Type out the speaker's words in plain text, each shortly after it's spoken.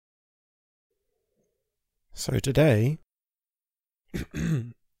So today,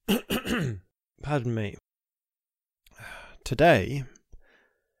 pardon me, today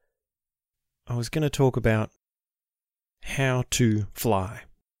I was going to talk about how to fly.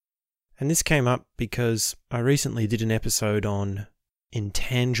 And this came up because I recently did an episode on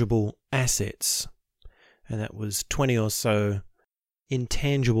intangible assets. And that was 20 or so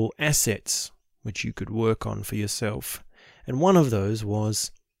intangible assets which you could work on for yourself. And one of those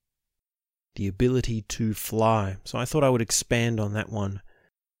was the ability to fly. So I thought I would expand on that one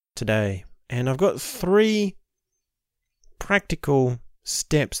today. And I've got 3 practical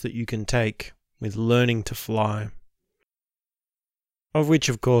steps that you can take with learning to fly, of which,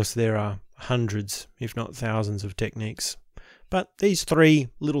 of course, there are hundreds, if not thousands of techniques. But these 3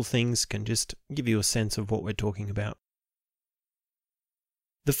 little things can just give you a sense of what we're talking about.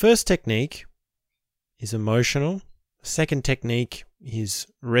 The first technique is emotional. The second technique is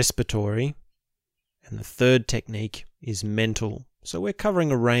respiratory. And the third technique is mental. So we're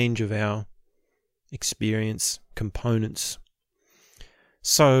covering a range of our experience components.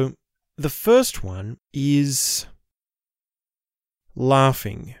 So the first one is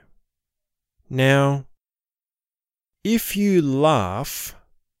laughing. Now, if you laugh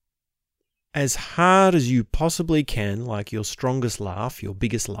as hard as you possibly can, like your strongest laugh, your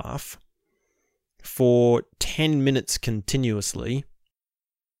biggest laugh, for 10 minutes continuously,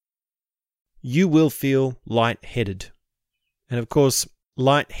 you will feel lightheaded. And of course,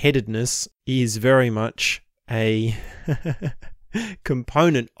 lightheadedness is very much a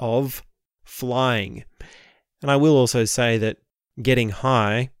component of flying. And I will also say that getting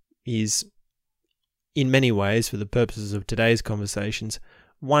high is, in many ways, for the purposes of today's conversations,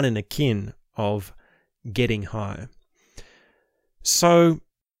 one in a kin of getting high. So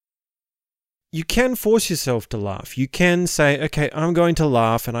you can force yourself to laugh. You can say, okay, I'm going to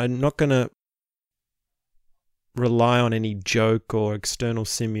laugh and I'm not going to rely on any joke or external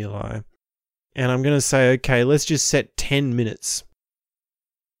stimuli. And I'm going to say, okay, let's just set 10 minutes.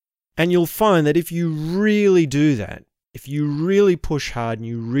 And you'll find that if you really do that, if you really push hard and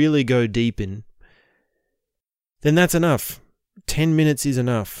you really go deep in, then that's enough. 10 minutes is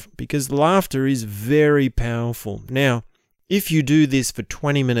enough because laughter is very powerful. Now, if you do this for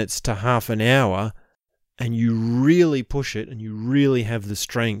 20 minutes to half an hour and you really push it and you really have the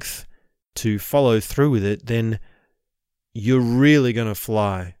strength to follow through with it, then you're really going to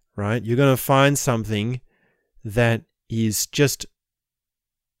fly, right? You're going to find something that is just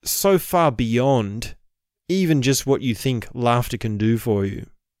so far beyond even just what you think laughter can do for you,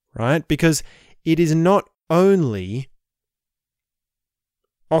 right? Because it is not only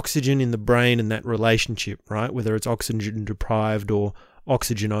oxygen in the brain and that relationship, right? Whether it's oxygen deprived or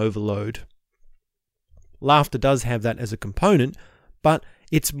oxygen overload. Laughter does have that as a component, but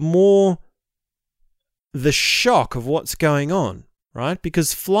it's more the shock of what's going on, right?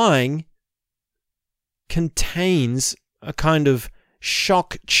 Because flying contains a kind of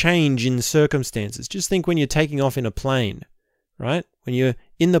shock change in circumstances. Just think when you're taking off in a plane, right? When you're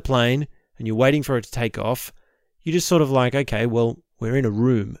in the plane and you're waiting for it to take off, you're just sort of like, okay, well, we're in a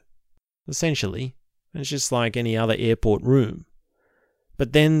room, essentially. It's just like any other airport room.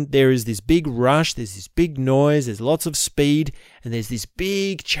 But then there is this big rush, there's this big noise, there's lots of speed, and there's this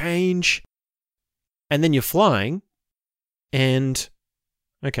big change. And then you're flying, and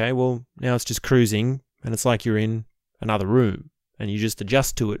okay, well, now it's just cruising, and it's like you're in another room, and you just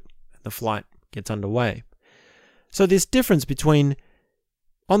adjust to it, and the flight gets underway. So this difference between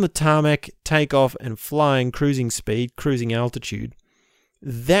on the tarmac, takeoff, and flying, cruising speed, cruising altitude,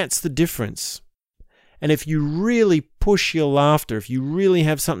 that's the difference. And if you really push your laughter, if you really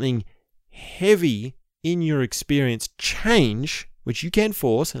have something heavy in your experience change, which you can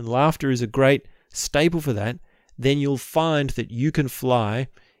force, and laughter is a great staple for that, then you'll find that you can fly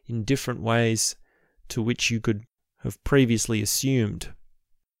in different ways to which you could have previously assumed.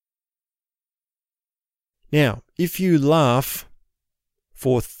 Now, if you laugh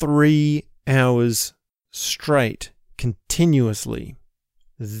for 3 hours straight, continuously,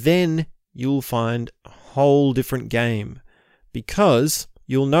 then you'll find a whole different game, because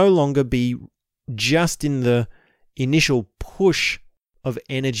you'll no longer be just in the initial push of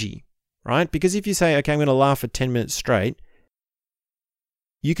energy, right? Because if you say, okay, I'm going to laugh for 10 minutes straight,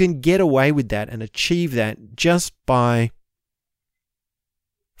 you can get away with that and achieve that just by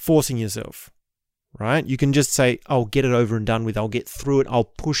forcing yourself, right? You can just say, I'll get it over and done with. I'll get through it. I'll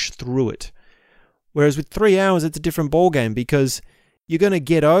push through it. Whereas with 3 hours, it's a different ballgame, because you're going to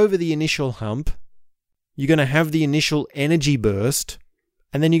get over the initial hump. You're going to have the initial energy burst,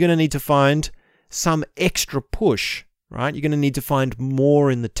 and then you're going to need to find some extra push, right? You're going to need to find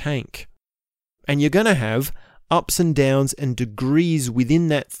more in the tank. And you're going to have ups and downs and degrees within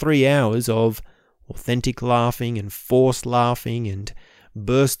that 3 hours of authentic laughing and forced laughing and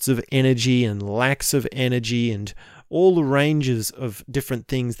bursts of energy and lacks of energy and all the ranges of different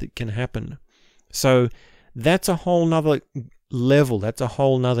things that can happen. So that's a whole nother level, that's a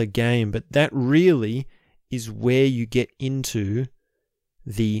whole nother game, but that really is where you get into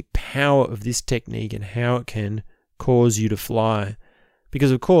the power of this technique and how it can cause you to fly.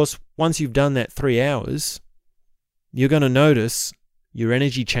 Because of course, once you've done that 3 hours, you're going to notice your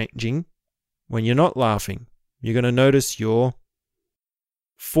energy changing when you're not laughing. You're going to notice you're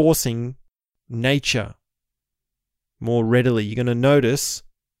forcing nature more readily. You're going to notice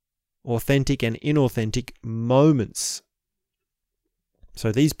authentic and inauthentic moments.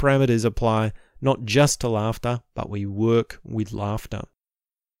 So these parameters apply not just to laughter, but we work with laughter.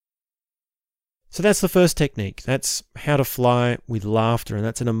 So that's the first technique. That's how to fly with laughter, and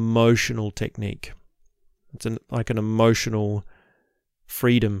that's an emotional technique. It's like an emotional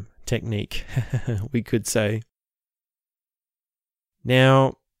freedom technique, we could say.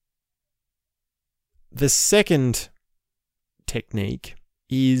 Now, the second technique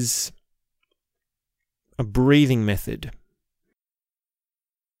is a breathing method.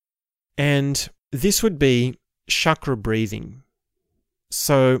 And this would be chakra breathing.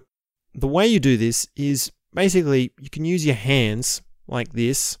 So the way you do this is basically you can use your hands like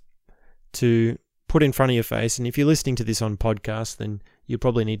this to put in front of your face. And if you're listening to this on podcast, then you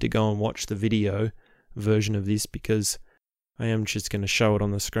probably need to go and watch the video version of this because I am just going to show it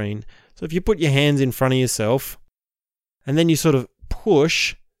on the screen. So if you put your hands in front of yourself and then you sort of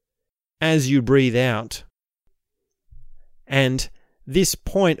push as you breathe out, and this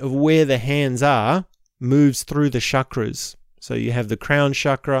point of where the hands are moves through the chakras. So you have the crown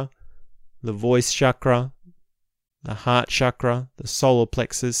chakra, the voice chakra, the heart chakra, the solar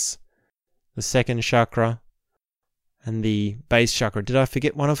plexus, the second chakra, and the base chakra. Did I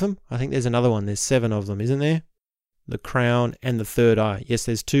forget one of them? I think there's another one. There's 7 of them, isn't there? The crown and the third eye. Yes,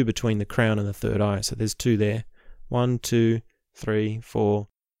 there's 2 between the crown and the third eye. So there's 2 there. 1, 2, 3, 4,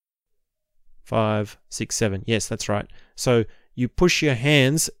 5, 6, 7. Yes, that's right. So you push your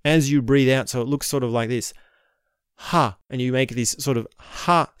hands as you breathe out, so it looks sort of like this. Ha. And you make this sort of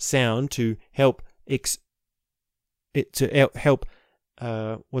ha sound to help to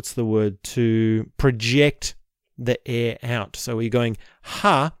project the air out. So we're going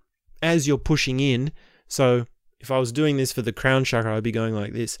ha as you're pushing in. So if I was doing this for the crown chakra, I'd be going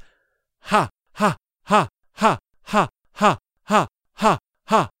like this. Ha, ha, ha, ha, ha, ha, ha, ha, ha,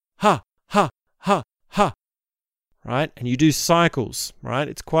 ha, ha, ha, ha. Right? And you do cycles, right?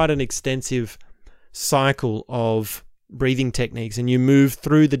 It's quite an extensive cycle of breathing techniques, and you move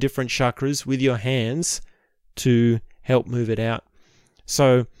through the different chakras with your hands to help move it out.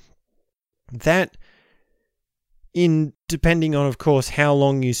 So that, depending on, of course, how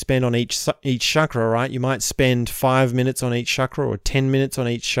long you spend on each chakra, right? You might spend 5 minutes on each chakra or 10 minutes on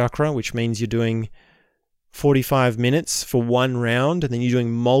each chakra, which means you're doing 45 minutes for one round, and then you're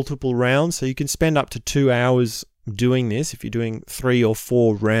doing multiple rounds. So you can spend up to 2 hours doing this if you're doing 3 or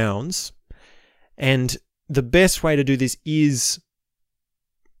 4 rounds. And the best way to do this is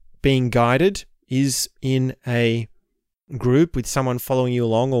being guided, is in a group with someone following you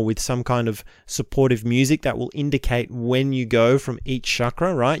along, or with some kind of supportive music that will indicate when you go from each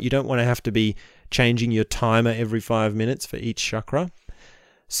chakra, right? You don't want to have to be changing your timer every 5 minutes for each chakra.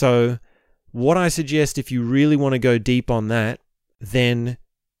 So what I suggest, if you really want to go deep on that, then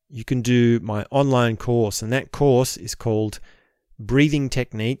you can do my online course, and that course is called Breathing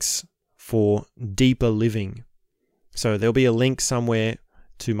Techniques for Deeper Living. So there'll be a link somewhere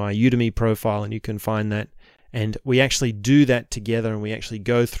to my Udemy profile, and you can find that. And we actually do that together, and we actually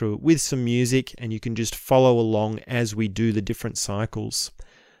go through it with some music, and you can just follow along as we do the different cycles.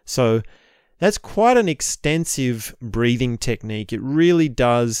 So that's quite an extensive breathing technique. It really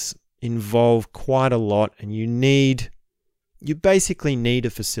does involve quite a lot, and you basically need a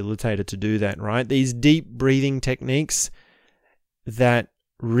facilitator to do that, right? These deep breathing techniques that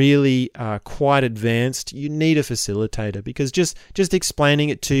really are quite advanced, you need a facilitator, because just explaining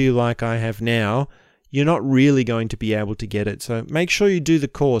it to you like I have now, you're not really going to be able to get it. So make sure you do the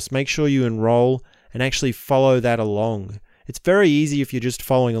course, make sure you enroll and actually follow that along. It's very easy if you're just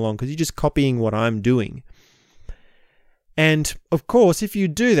following along, because you're just copying what I'm doing. And of course, if you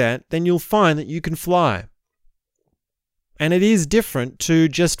do that, then you'll find that you can fly. And it is different to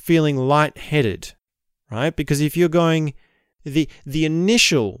just feeling lightheaded, right? Because if you're going, the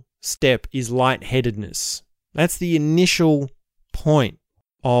initial step is lightheadedness. That's the initial point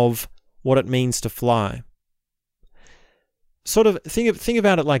of what it means to fly. Sort of think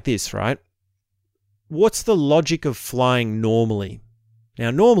about it like this, right? what's the logic of flying normally?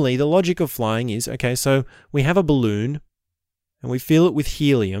 Now, normally the logic of flying is, okay, so we have a balloon and we fill it with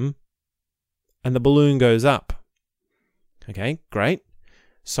helium and the balloon goes up. Okay, great.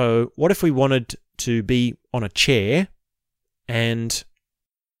 So what if we wanted to be on a chair and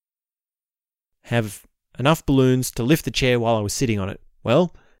have enough balloons to lift the chair while I was sitting on it?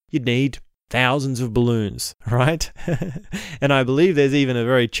 Well, you'd need thousands of balloons, right? And I believe there's even a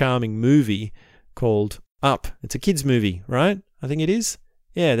very charming movie called Up. It's a kids movie, right? I think it is.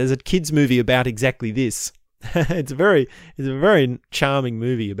 Yeah, there's a kids movie about exactly this. It's a very charming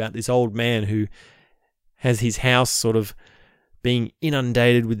movie about this old man who has his house sort of being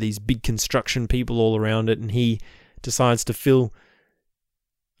inundated with these big construction people all around it, and he decides to fill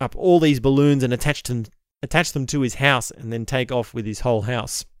up all these balloons and attach them to his house and then take off with his whole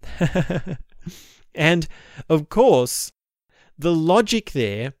house. And of course, the logic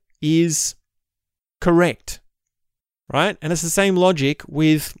there is correct, right? And it's the same logic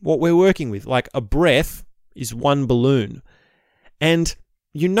with what we're working with. Like a breath is one balloon. And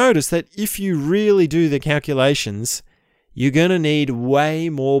you notice that if you really do the calculations, you're going to need way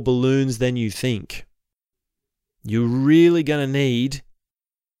more balloons than you think. You're really going to need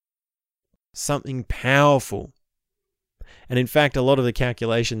something powerful. And in fact, a lot of the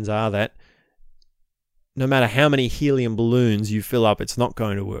calculations are that no matter how many helium balloons you fill up, it's not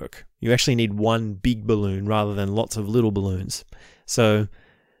going to work. You actually need one big balloon rather than lots of little balloons. So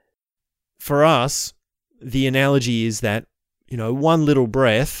for us, the analogy is that, one little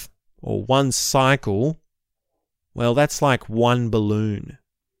breath or one cycle, well, that's like one balloon.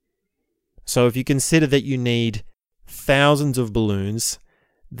 So if you consider that you need thousands of balloons,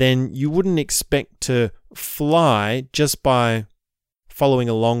 then you wouldn't expect to fly just by following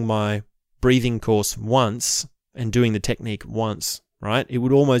along my breathing course once and doing the technique once, right? It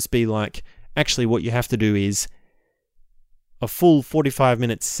would almost be like, actually what you have to do is a full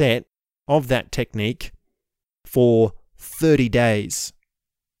 45-minute set of that technique for 30 days.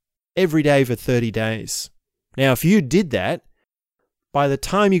 Every day for 30 days. Now, if you did that, by the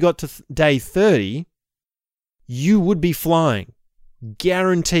time you got to day 30, you would be flying.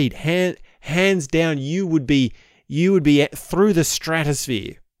 Guaranteed. Hands down, you would be through the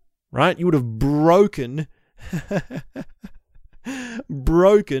stratosphere, right? You would have broken the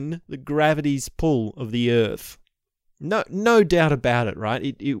gravity's pull of the earth. No doubt about it,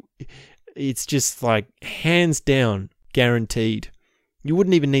 right? It's just like hands down guaranteed. You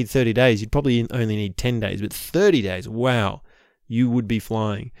wouldn't even need 30 days. You'd probably only need 10 days, but 30 days, wow, you would be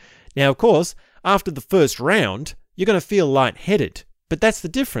flying. Now, of course, after the first round, you're going to feel lightheaded, but that's the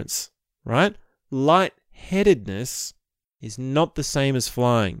difference, right? Lightheadedness is not the same as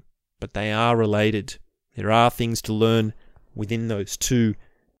flying, but they are related. There are things to learn within those two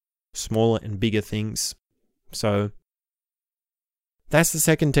smaller and bigger things. So that's the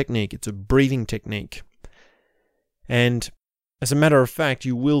second technique. It's a breathing technique. And as a matter of fact,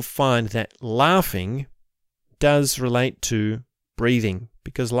 you will find that laughing does relate to breathing,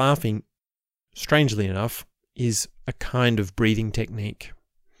 because laughing, strangely enough, is a kind of breathing technique.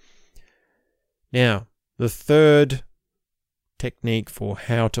 Now, the third technique for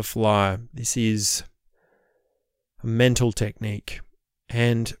how to fly, this is a mental technique.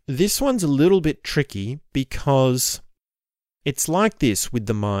 And this one's a little bit tricky because it's like this with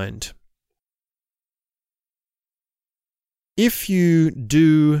the mind. If you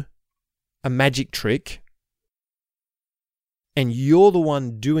do a magic trick and you're the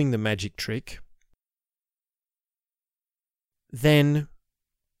one doing the magic trick, then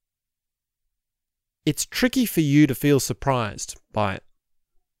it's tricky for you to feel surprised by it.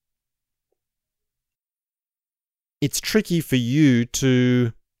 It's tricky for you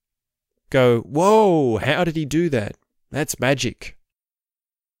to go, whoa, how did he do that? That's magic.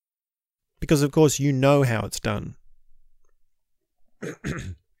 Because, of course, you know how it's done.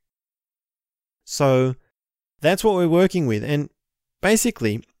 So that's what we're working with. And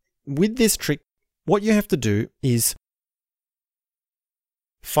basically, with this trick, what you have to do is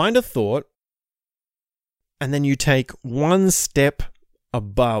find a thought, and then you take one step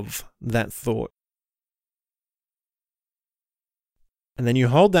above that thought. And then you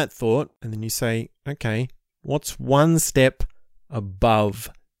hold that thought, and then you say, okay, what's one step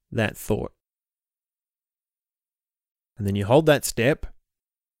above that thought? And then you hold that step,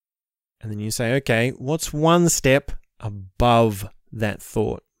 and then you say, okay, what's one step above that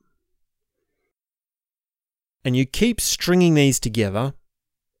thought? And you keep stringing these together,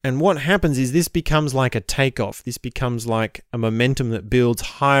 and what happens is this becomes like a takeoff. This becomes like a momentum that builds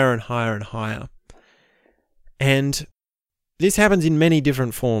higher and higher and higher. And this happens in many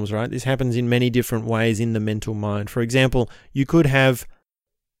different forms, right? This happens in many different ways in the mental mind. For example, you could have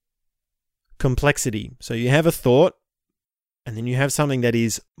complexity. So you have a thought, and then you have something that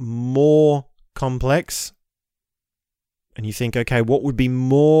is more complex, and you think, okay, what would be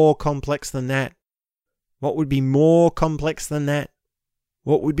more complex than that? What would be more complex than that?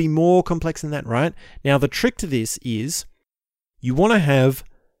 What would be more complex than that, right? Now, the trick to this is you want to have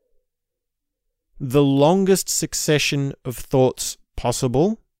the longest succession of thoughts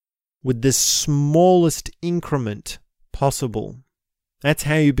possible with the smallest increment possible. That's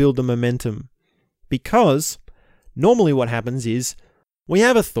how you build the momentum. Because normally what happens is we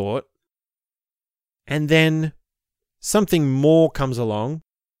have a thought and then something more comes along,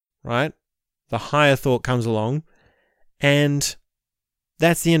 right? The higher thought comes along, and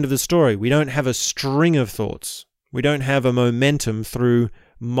that's the end of the story. We don't have a string of thoughts. We don't have a momentum through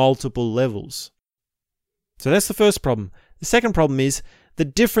multiple levels. So that's the first problem. The second problem is the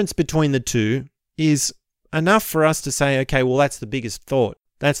difference between the two is enough for us to say, okay, well, that's the biggest thought.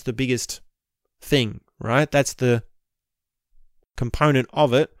 That's the biggest thing, right? That's the component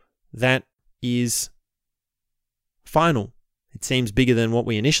of it that is final. It seems bigger than what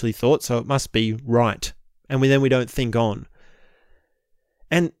we initially thought, so it must be right. And then we don't think on.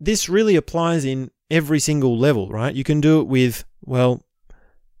 And this really applies in every single level, right? You can do it with, well,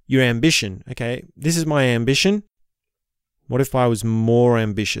 your ambition. Okay, this is my ambition. What if I was more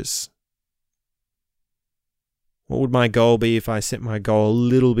ambitious? What would my goal be if I set my goal a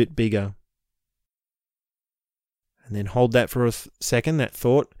little bit bigger? And then hold that for a second, that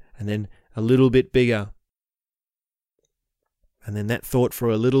thought, and then a little bit bigger. And then that thought for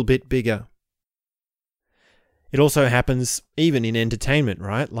a little bit bigger. It also happens even in entertainment,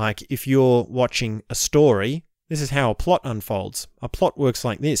 right? Like if you're watching a story, this is how a plot unfolds. A plot works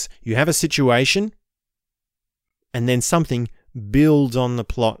like this. You have a situation, and then something builds on the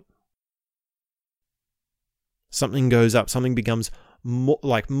plot. Something goes up, something becomes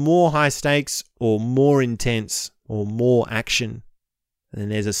more high stakes or more intense or more action. And then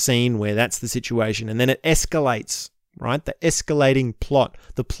there's a scene where that's the situation, and then it escalates, right? The escalating plot.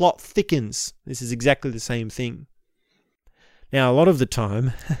 The plot thickens. This is exactly the same thing. Now, a lot of the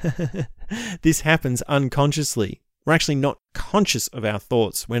time, this happens unconsciously. We're actually not conscious of our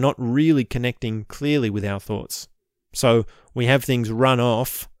thoughts. We're not really connecting clearly with our thoughts. So we have things run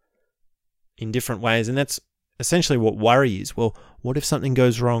off in different ways, and that's essentially what worry is. Well, what if something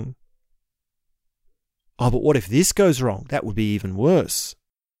goes wrong? Oh, but what if this goes wrong? That would be even worse.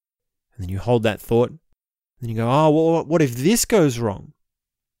 And then you hold that thought, and then you go, oh, well, what if this goes wrong?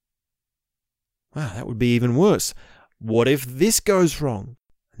 Wow, that would be even worse. What if this goes wrong?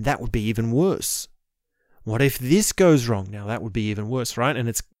 That would be even worse. What if this goes wrong? Now that would be even worse, right? And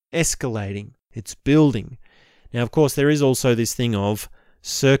it's escalating. It's building. Now, of course, there is also this thing of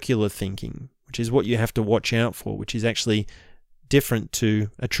circular thinking, which is what you have to watch out for, which is actually different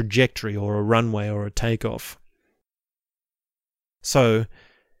to a trajectory or a runway or a takeoff. So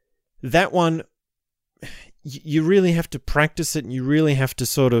that one, you really have to practice it, and you really have to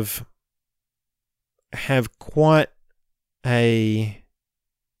sort of have quite a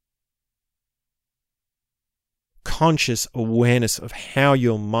conscious awareness of how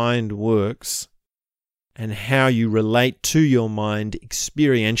your mind works and how you relate to your mind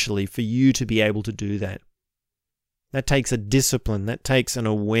experientially for you to be able to do that. That takes a discipline, that takes an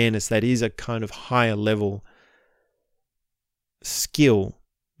awareness, that is a kind of higher level skill,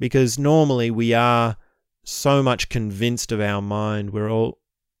 because normally we are so much convinced of our mind. We're all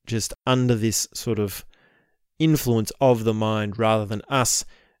just under this sort of influence of the mind rather than us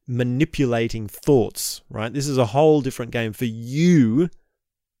manipulating thoughts, right? This is a whole different game for you,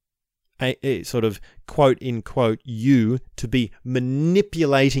 a sort of quote in quote you, to be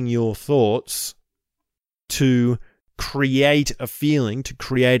manipulating your thoughts to create a feeling, to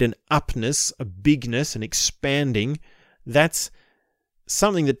create an upness, a bigness, an expanding. That's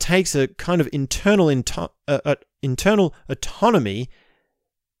something that takes a kind of internal autonomy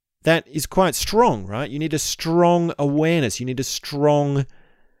that is quite strong, right? You need a strong awareness. You need a strong,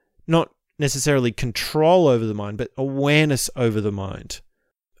 not necessarily control over the mind, but awareness over the mind.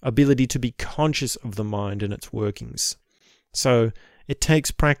 Ability to be conscious of the mind and its workings. So it takes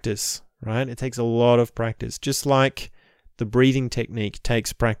practice, right? It takes a lot of practice, just like the breathing technique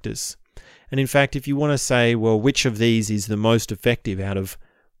takes practice. And in fact, if you want to say, well, which of these is the most effective out of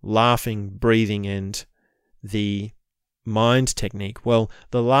laughing, breathing, and the mind technique, well,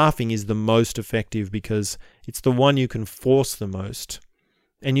 the laughing is the most effective because it's the one you can force the most.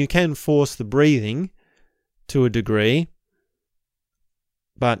 And you can force the breathing to a degree,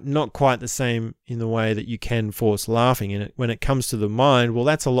 but not quite the same in the way that you can force laughing. And when it comes to the mind, well,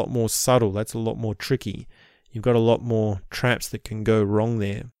 that's a lot more subtle. That's a lot more tricky. You've got a lot more traps that can go wrong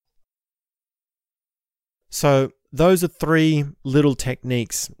there. So those are 3 little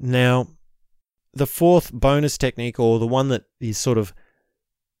techniques. Now, the 4th bonus technique, or the one that is sort of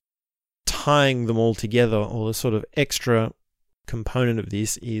tying them all together, or the sort of extra component of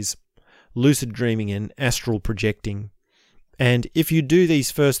this, is lucid dreaming and astral projecting. And if you do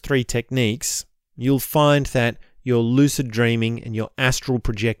these first 3 techniques, you'll find that your lucid dreaming and your astral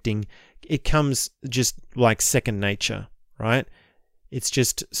projecting, it comes just like second nature, right? It's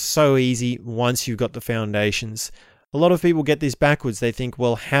just so easy once you've got the foundations. A lot of people get this backwards. They think,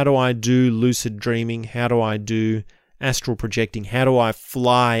 well, how do I do lucid dreaming? How do I do astral projecting? How do I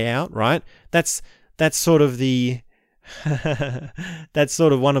fly out, right? That's sort of the that's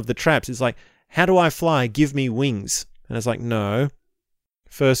sort of one of the traps. It's like, how do I fly? Give me wings. And it's like, no.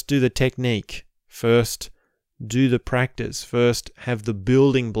 First do the technique. First do the practice. First have the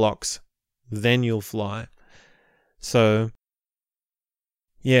building blocks. Then you'll fly. So,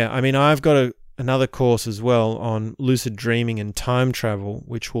 yeah, I mean, I've got another course as well on lucid dreaming and time travel,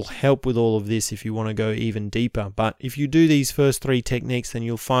 which will help with all of this if you want to go even deeper. But if you do these first 3 techniques, then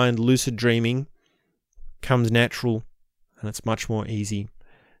you'll find lucid dreaming comes natural and it's much more easy.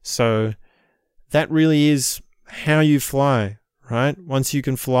 So that really is how you fly, right? Once you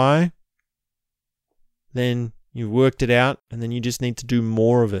can fly, then you've worked it out, and then you just need to do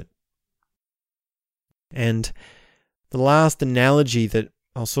more of it. And the last analogy that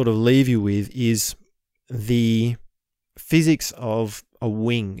I'll sort of leave you with is the physics of a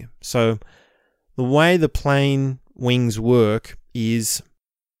wing. So the way the plane wings work is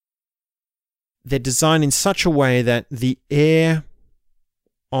they're designed in such a way that the air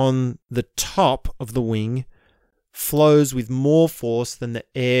on the top of the wing flows with more force than the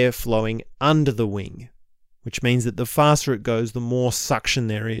air flowing under the wing, which means that the faster it goes, the more suction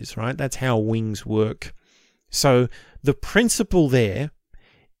there is, right? That's how wings work. So the principle there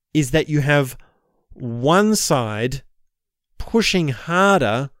is that you have one side pushing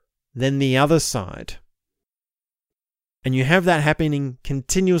harder than the other side. And you have that happening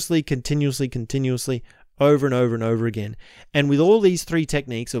continuously, over and over and over again. And with all these 3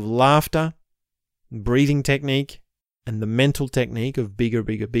 techniques of laughter, breathing technique, and the mental technique of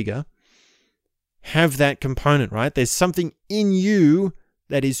bigger, have that component, right? There's something in you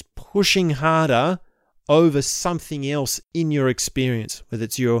that is pushing harder over something else in your experience, whether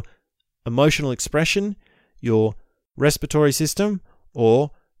it's your emotional expression, your respiratory system,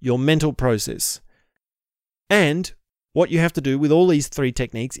 or your mental process. And what you have to do with all these 3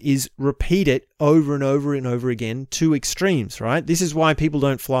 techniques is repeat it over and over and over again to extremes, right? This is why people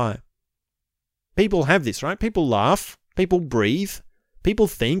don't fly. People have this, right? People laugh, people breathe, people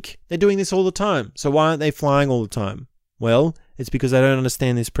think. They're doing this all the time. So why aren't they flying all the time? Well, it's because they don't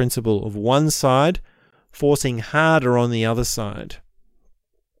understand this principle of one side forcing harder on the other side.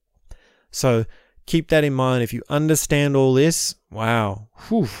 So keep that in mind. If you understand all this, wow,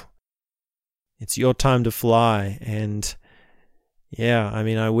 it's your time to fly. And yeah, I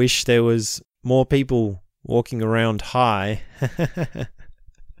mean, I wish there was more people walking around high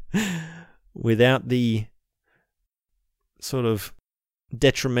without the sort of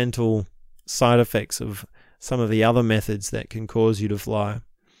detrimental side effects of some of the other methods that can cause you to fly.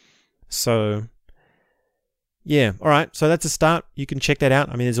 So yeah, all right. So that's a start. You can check that out.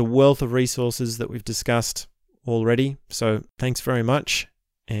 I mean, there's a wealth of resources that we've discussed already. So thanks very much,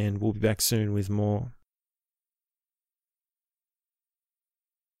 and we'll be back soon with more.